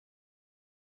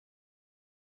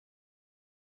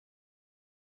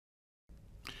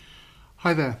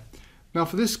Hi there. Now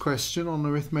for this question on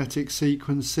arithmetic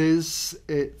sequences,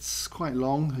 it's quite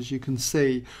long as you can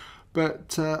see,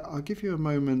 but I'll give you a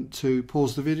moment to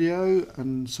pause the video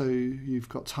and so you've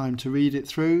got time to read it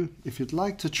through. If you'd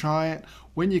like to try it,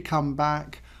 when you come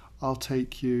back I'll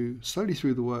take you slowly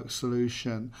through the work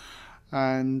solution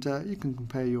and you can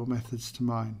compare your methods to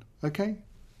mine. Okay?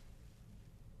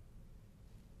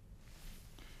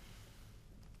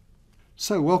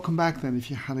 So welcome back then if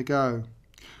you had a go.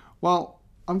 Well,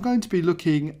 I'm going to be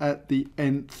looking at the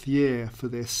nth year for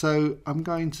this. So I'm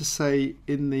going to say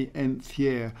in the nth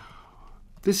year.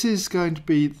 This is going to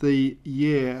be the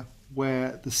year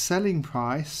where the selling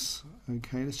price,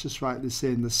 okay, let's just write this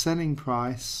in, the selling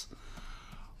price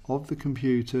of the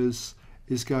computers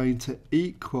is going to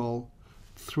equal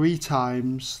 3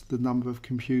 times the number of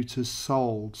computers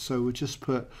sold. So we'll just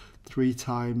put 3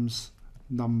 times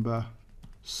number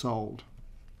sold.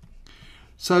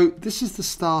 So this is the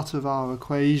start of our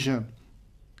equation.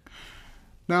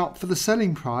 Now for the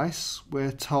selling price,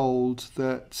 we're told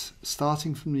that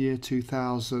starting from the year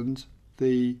 2000,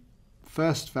 the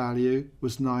first value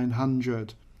was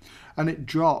 900 and it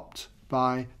dropped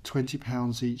by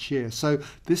 £20 each year. So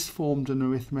this formed an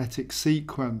arithmetic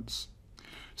sequence.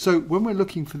 So when we're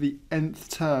looking for the nth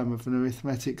term of an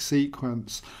arithmetic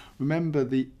sequence, remember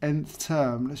the nth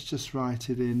term, let's just write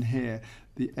it in here,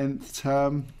 the nth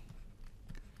term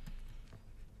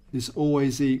is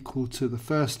always equal to the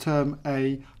first term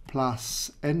a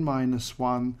plus n minus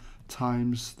 1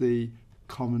 times the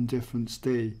common difference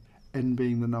d, n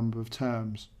being the number of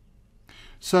terms.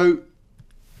 So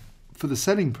for the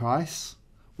selling price,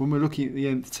 when we're looking at the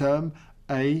nth term,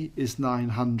 a is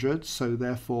 900, so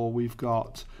therefore we've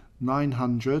got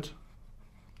 900.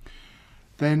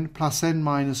 Then plus n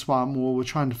minus 1, well, we're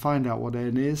trying to find out what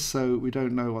n is, so we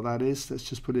don't know what that is. Let's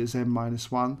just put it as n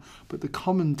minus 1. But the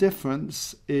common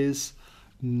difference is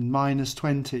minus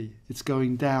 20. It's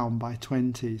going down by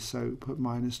 20, so put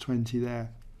minus 20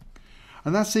 there.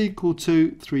 And that's equal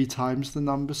to 3 times the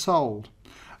number sold.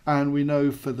 And we know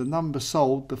for the number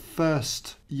sold, the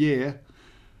first year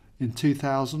in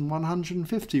 2000,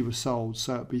 150 was sold.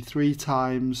 So it'd be 3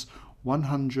 times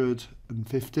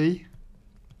 150.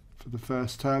 For the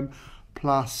first term,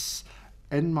 plus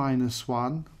n minus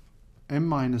 1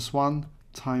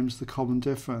 times the common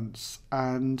difference,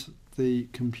 and the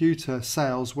computer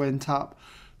sales went up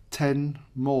 10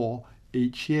 more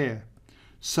each year.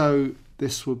 So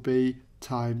this would be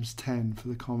times 10 for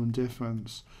the common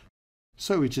difference.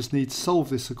 So we just need to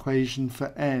solve this equation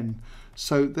for n.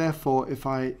 So therefore if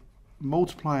I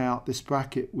multiply out this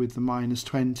bracket with the minus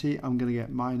 20, I'm going to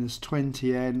get minus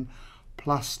 20n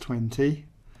plus 20.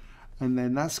 And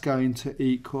then that's going to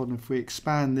equal, and if we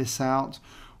expand this out,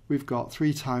 we've got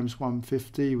 3 times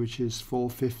 150, which is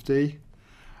 450.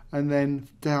 And then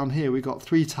down here we've got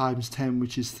 3 times 10,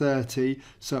 which is 30.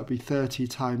 So it'll be 30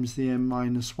 times the n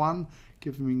minus 1,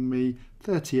 giving me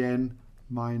 30n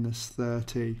minus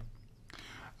 30.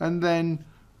 And then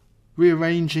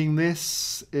rearranging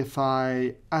this, if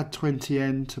I add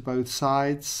 20n to both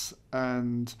sides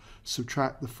and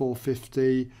subtract the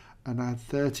 450 and add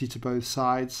 30 to both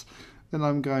sides, then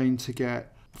I'm going to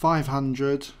get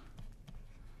 500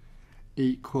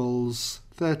 equals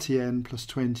 30n plus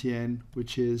 20n,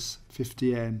 which is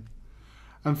 50n.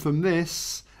 And from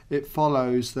this, it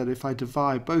follows that if I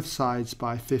divide both sides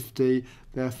by 50,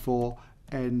 therefore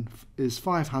n is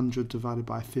 500 divided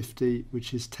by 50,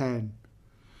 which is 10.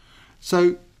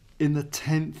 So in the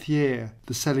 10th year,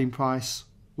 the selling price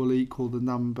will equal the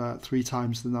number 3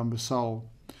 times the number sold.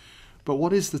 But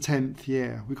what is the 10th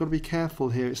year? We've got to be careful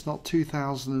here. It's not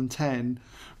 2010.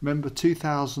 Remember,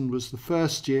 2000 was the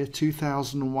first year,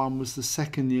 2001 was the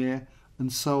second year,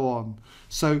 and so on.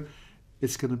 So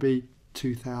it's going to be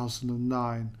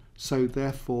 2009. So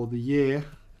therefore the year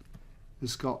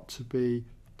has got to be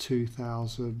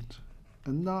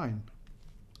 2009.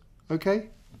 Okay?